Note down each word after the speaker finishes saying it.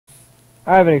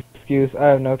I have an excuse. I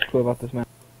have no clue about this map.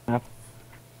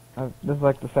 This is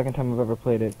like the second time I've ever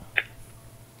played it.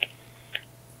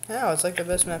 No, it's like the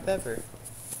best map ever.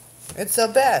 It's the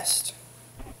best.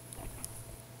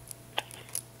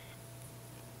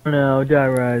 No, Die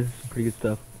Rise is pretty good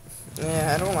stuff.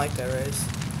 Yeah, I don't like that race.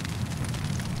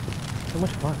 So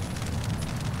much fun.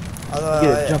 Although You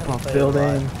get to jump off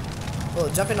buildings. Well,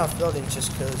 jumping off buildings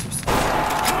just kills you.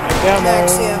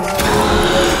 Max ammo.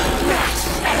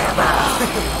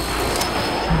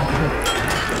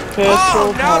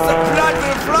 Oh, now the blood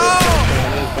will flow!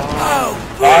 Oh,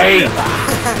 Hey!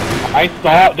 I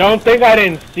saw. Don't think I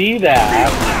didn't see that.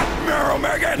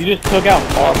 You just took out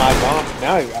all my zombies.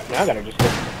 Now I gotta just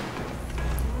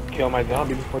kill my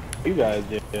zombie before you guys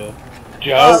do.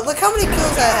 Joe. Look how many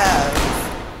kills I have.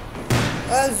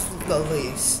 That's the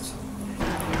least.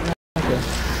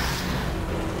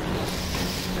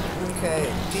 Okay,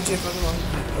 DJ, Pokemon,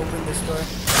 open this door.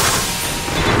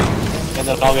 And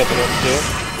then I'll get the door too.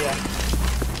 Yeah.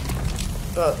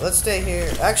 But let's stay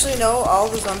here. Actually, no, all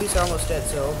the zombies are almost dead,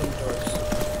 so open the doors.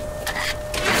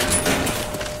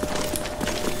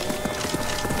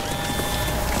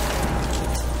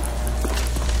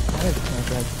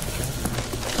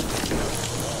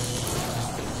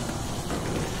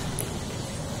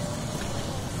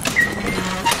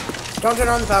 Don't turn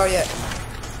on the power yet.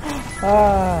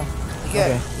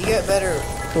 You get better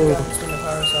guns when the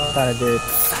power's off. Thought I did.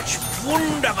 such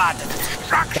wunderbar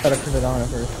destruction! Gotta turn it on at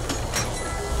first.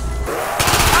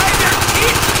 I will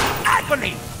eat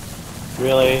agony!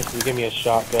 Really? You give me a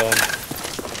shotgun?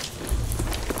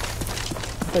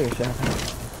 Take a shot.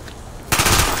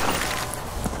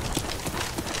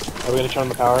 Are we gonna turn on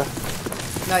the power?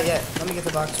 Not yet. Let me get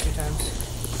the box 2 times.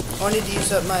 I wanted to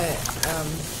use up my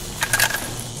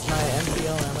my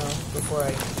MPL ammo before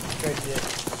I traded it.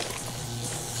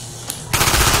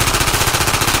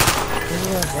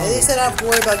 At least I don't have to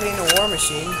worry about getting a war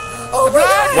machine. Oh,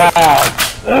 right! Wow!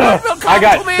 I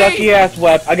got sucky ass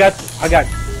weapon. I got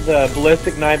the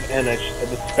ballistic knife and the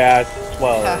Spaz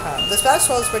 12. The Spaz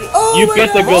 12 is pretty. Oh, You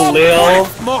get the Galil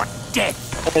More death!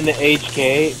 and the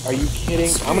HK. Are you kidding?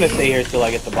 Sweet. I'm gonna stay here till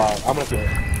I get the box. I'm gonna do it.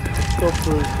 So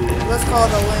crazy. Let's call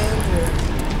the Lander.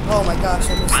 Oh my gosh,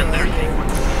 I missed the Lander.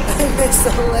 I missed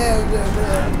the Lander,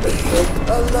 man.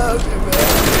 I love you, man.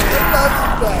 I love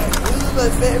you, man. This is my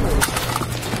favorite.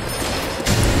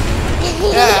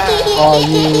 Yeah. Are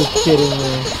you kidding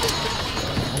me?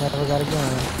 I never got a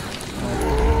gun.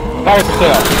 Fire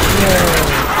sale.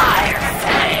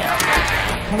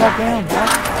 Come back down, bro.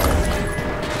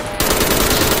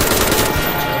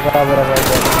 Whatever.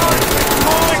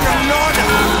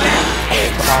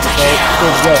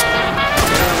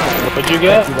 What'd you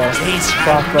get?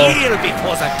 Crossbow. Kneel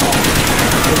before the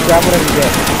Just grab whatever you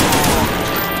get.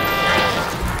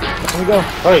 Here we go.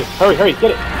 Hurry,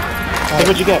 get it. Take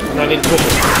what you get, and I need to push it.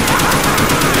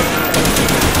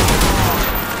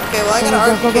 Okay, well I got an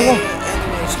RPK and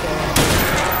an HK.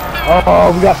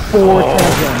 Oh, we got 4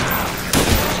 guns.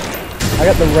 I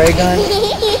got the ray gun.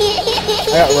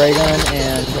 I got ray gun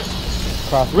and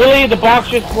crossbow. Really? The box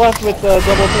just left with the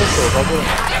double pistols. That's it.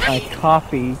 My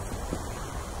coffee.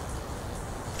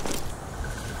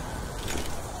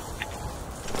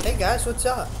 Hey guys, what's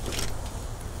up?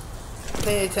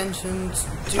 Pay attention.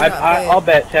 Do not pay. I'll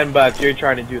bet $10 you're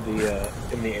trying to do the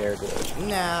in the air glitch.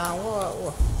 Nah,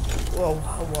 whoa, why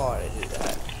would I do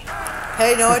that?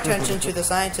 Pay no attention to the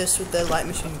scientists with the light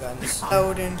machine guns.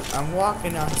 Odin, I'm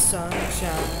walking on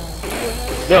sunshine.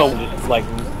 No, just like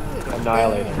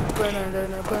annihilate him.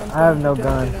 I have no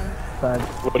gun. Besides,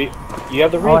 What do you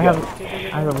have the ray I gun?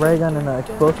 have a ray gun and an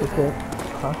explosive kit.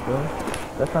 Crossbow.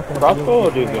 That's not gonna Crossbow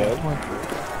will do good.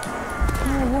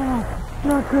 Oh wow,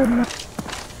 not good enough.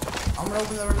 I'm gonna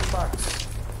open the rest of the box.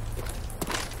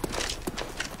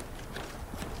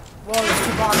 Whoa, there's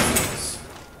 2 boxes.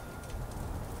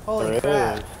 Holy There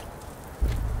crap. is.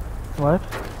 What?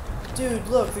 Dude,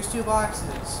 look, there's 2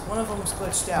 boxes. One of them's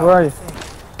glitched out. Where are I you? think.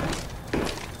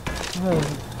 Oh,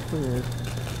 that's weird.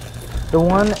 The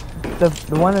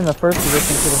one in the first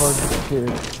position should have already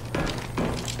disappeared.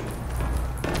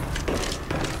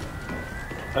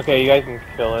 Okay, you guys can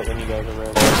kill it when you guys are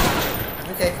ready.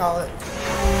 Okay, call it.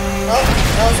 Oh,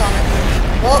 that was on it.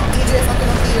 Well, DJ, fucking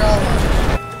up the all one.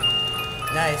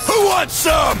 Nice. Who wants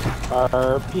some?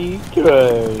 RPK.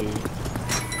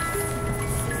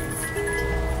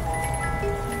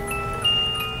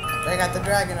 I got the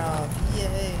dragon off.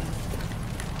 Yay.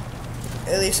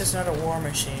 At least it's not a war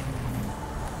machine.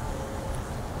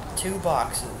 2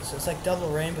 boxes. It's like double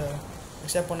rainbow.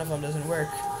 Except one of them doesn't work.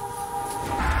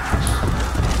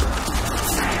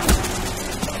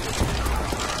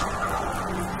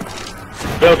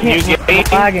 Yo, can you get me?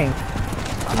 Lagging.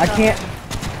 I can't.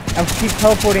 I keep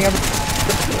teleporting every.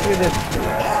 Do this.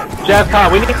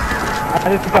 Jackpot, we need.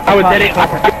 I was in it.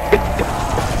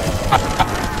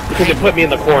 Because it put me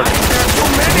in the corner.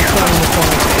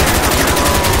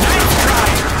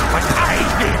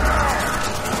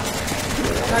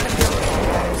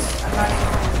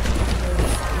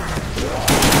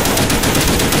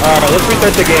 Alright, let's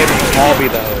restart the game and all be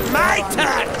those. My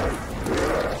turn!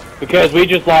 Because we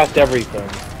just lost everything.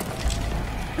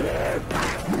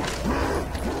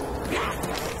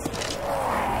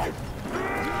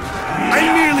 I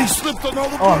nearly slipped on all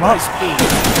the I'm up.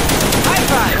 High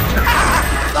five!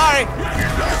 Sorry!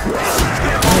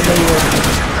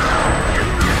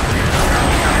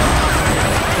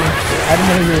 I didn't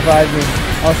know you revived me.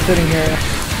 I was sitting here.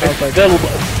 I was like,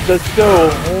 That's so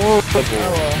horrible.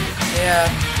 Oh well. Yeah.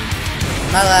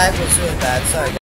 My lag was really bad. Sorry.